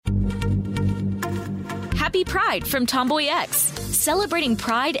Happy Pride from Tomboy X, celebrating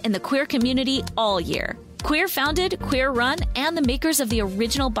pride and the queer community all year. Queer founded, queer run, and the makers of the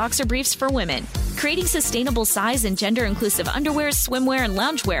original boxer briefs for women, creating sustainable size and gender inclusive underwear, swimwear, and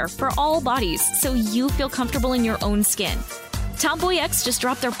loungewear for all bodies so you feel comfortable in your own skin. Tomboy X just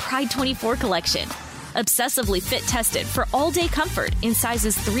dropped their Pride 24 collection. Obsessively fit tested for all day comfort in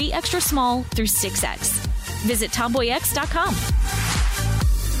sizes 3 extra small through 6X. Visit tomboyx.com.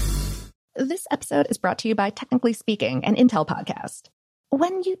 This episode is brought to you by Technically Speaking, an Intel podcast.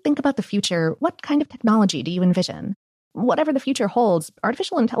 When you think about the future, what kind of technology do you envision? Whatever the future holds,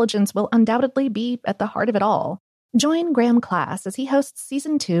 artificial intelligence will undoubtedly be at the heart of it all. Join Graham Class as he hosts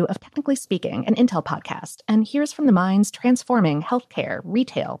Season 2 of Technically Speaking, an Intel podcast, and hears from the minds transforming healthcare,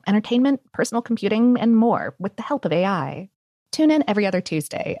 retail, entertainment, personal computing, and more with the help of AI. Tune in every other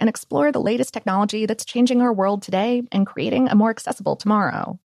Tuesday and explore the latest technology that's changing our world today and creating a more accessible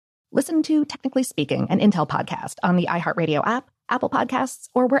tomorrow. Listen to Technically Speaking, an Intel podcast on the iHeartRadio app, Apple Podcasts,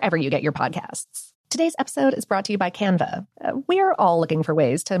 or wherever you get your podcasts. Today's episode is brought to you by Canva. We're all looking for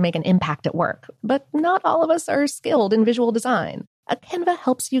ways to make an impact at work, but not all of us are skilled in visual design. Canva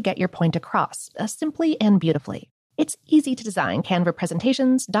helps you get your point across, simply and beautifully. It's easy to design Canva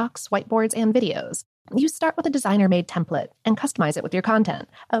presentations, docs, whiteboards, and videos. You start with a designer-made template and customize it with your content.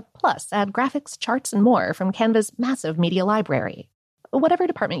 Plus, add graphics, charts, and more from Canva's massive media library. Whatever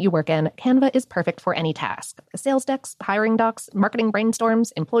department you work in, Canva is perfect for any task. Sales decks, hiring docs, marketing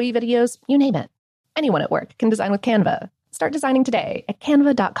brainstorms, employee videos, you name it. Anyone at work can design with Canva. Start designing today at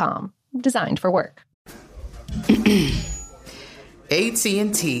canva.com. Designed for work.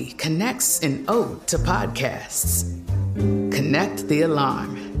 AT&T connects an ode to podcasts. Connect the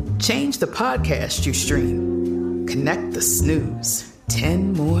alarm. Change the podcast you stream. Connect the snooze.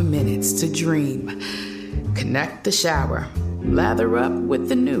 10 more minutes to dream. Connect the shower. Lather up with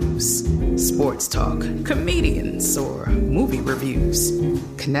the news, sports talk, comedians, or movie reviews.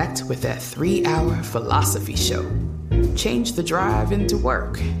 Connect with that 3-hour philosophy show. Change the drive into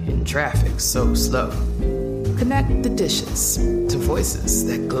work in traffic so slow. Connect the dishes to voices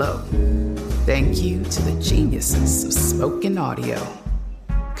that glow. Thank you to the geniuses of spoken audio.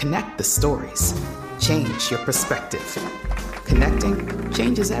 Connect the stories. Change your perspective. Connecting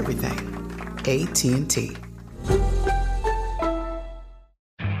changes everything. AT&T.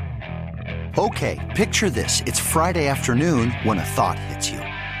 Okay, picture this. It's Friday afternoon when a thought hits you.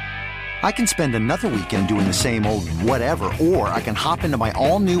 I can spend another weekend doing the same old whatever, or I can hop into my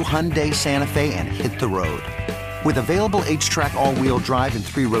all-new Hyundai Santa Fe and hit the road. With available H-Track all-wheel drive and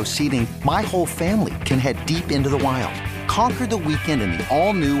 3-row seating, my whole family can head deep into the wild. Conquer the weekend in the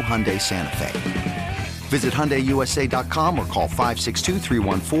all-new Hyundai Santa Fe. Visit HyundaiUSA.com or call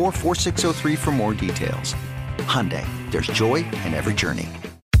 562-314-4603 for more details. Hyundai, there's joy in every journey.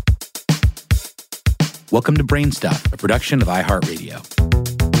 Welcome to Brainstuff, a production of iHeartRadio.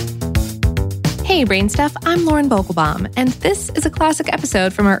 Hey, Brainstuff, I'm Lauren Vogelbaum, and this is a classic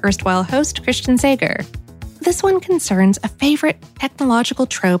episode from our erstwhile host, Christian Sager. This one concerns a favorite technological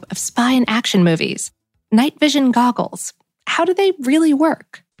trope of spy and action movies, night vision goggles. How do they really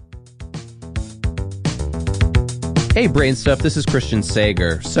work? Hey, Brainstuff, this is Christian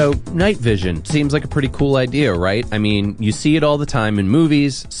Sager. So, night vision seems like a pretty cool idea, right? I mean, you see it all the time in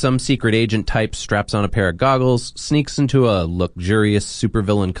movies. Some secret agent type straps on a pair of goggles, sneaks into a luxurious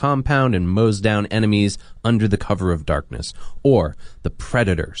supervillain compound and mows down enemies under the cover of darkness. Or the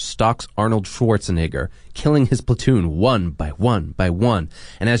Predator stalks Arnold Schwarzenegger, killing his platoon one by one by one.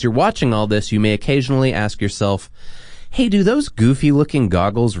 And as you're watching all this, you may occasionally ask yourself, hey, do those goofy-looking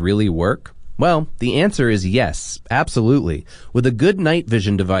goggles really work? Well, the answer is yes, absolutely. With a good night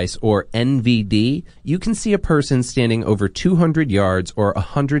vision device, or NVD, you can see a person standing over 200 yards or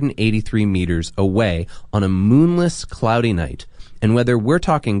 183 meters away on a moonless, cloudy night. And whether we're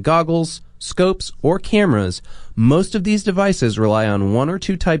talking goggles, scopes, or cameras, most of these devices rely on one or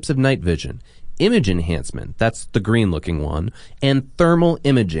two types of night vision. Image enhancement, that's the green-looking one, and thermal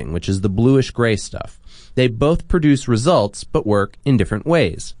imaging, which is the bluish-gray stuff. They both produce results, but work in different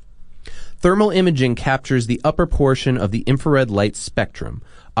ways. Thermal imaging captures the upper portion of the infrared light spectrum.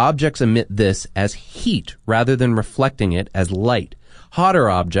 Objects emit this as heat rather than reflecting it as light. Hotter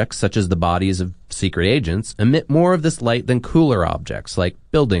objects, such as the bodies of secret agents, emit more of this light than cooler objects, like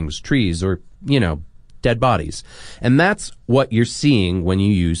buildings, trees, or, dead bodies. And that's what you're seeing when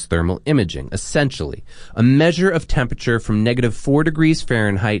you use thermal imaging, essentially. A measure of temperature from -4 degrees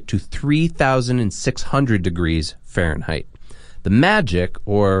Fahrenheit to 3,600 degrees Fahrenheit. The magic,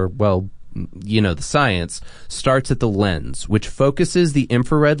 or, the science, starts at the lens, which focuses the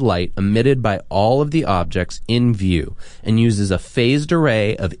infrared light emitted by all of the objects in view and uses a phased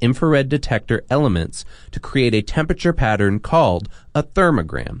array of infrared detector elements to create a temperature pattern called a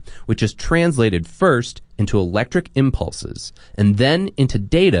thermogram, which is translated first into electric impulses and then into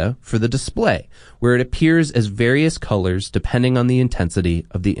data for the display, where it appears as various colors depending on the intensity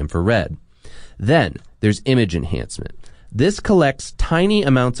of the infrared. Then there's image enhancement. This collects tiny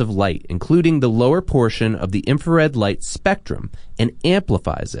amounts of light, including the lower portion of the infrared light spectrum, and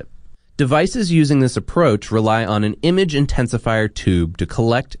amplifies it. Devices using this approach rely on an image intensifier tube to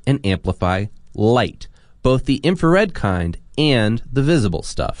collect and amplify light, both the infrared kind and the visible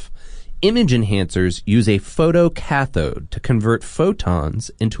stuff. Image enhancers use a photocathode to convert photons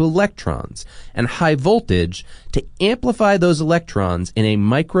into electrons and high voltage to amplify those electrons in a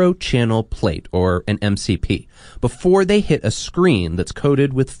microchannel plate, or an MCP, before they hit a screen that's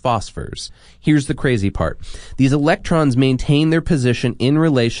coated with phosphors. Here's the crazy part. These electrons maintain their position in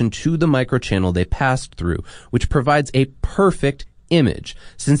relation to the microchannel they passed through, which provides a perfect image,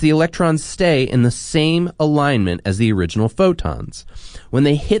 since the electrons stay in the same alignment as the original photons. When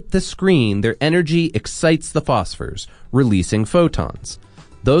they hit the screen, their energy excites the phosphors, releasing photons.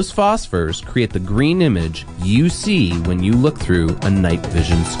 Those phosphors create the green image you see when you look through a night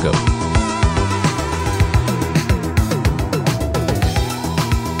vision scope.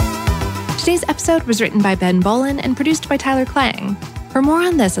 Today's episode was written by Ben Bolin and produced by Tyler Klang. For more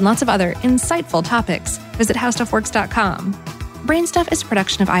on this and lots of other insightful topics, visit howstuffworks.com. Brainstuff is a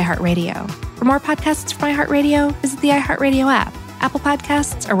production of iHeartRadio. For more podcasts from iHeartRadio, visit the iHeartRadio app, Apple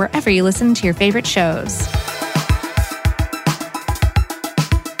Podcasts, or wherever you listen to your favorite shows.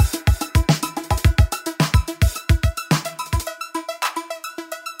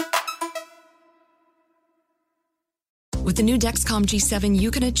 With the new Dexcom G7,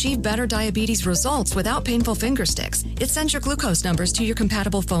 you can achieve better diabetes results without painful finger sticks. It sends your glucose numbers to your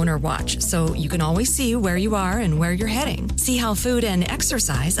compatible phone or watch, so you can always see where you are and where you're heading. See how food and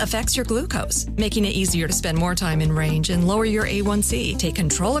exercise affects your glucose, making it easier to spend more time in range and lower your A1C. Take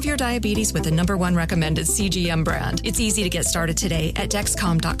control of your diabetes with the #1 recommended CGM brand. It's easy to get started today at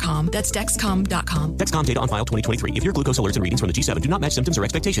Dexcom.com. That's Dexcom.com. Dexcom data on file 2023. If your glucose alerts and readings from the G7 do not match symptoms or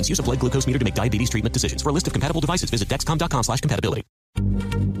expectations, use a blood glucose meter to make diabetes treatment decisions. For a list of compatible devices, visit Dexcom.com/compatibility.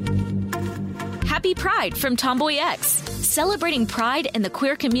 Happy Pride from Tomboy X, celebrating pride in the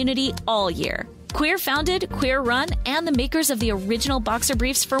queer community all year. Queer founded, queer run, and the makers of the original boxer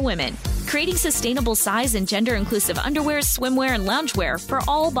briefs for women, creating sustainable size and gender inclusive underwear, swimwear, and loungewear for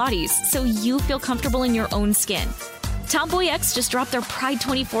all bodies so you feel comfortable in your own skin. Tomboy X just dropped their Pride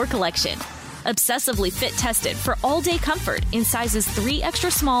 24 collection. Obsessively fit tested for all day comfort in sizes 3 extra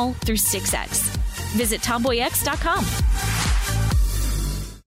small through 6X. Visit tomboyx.com.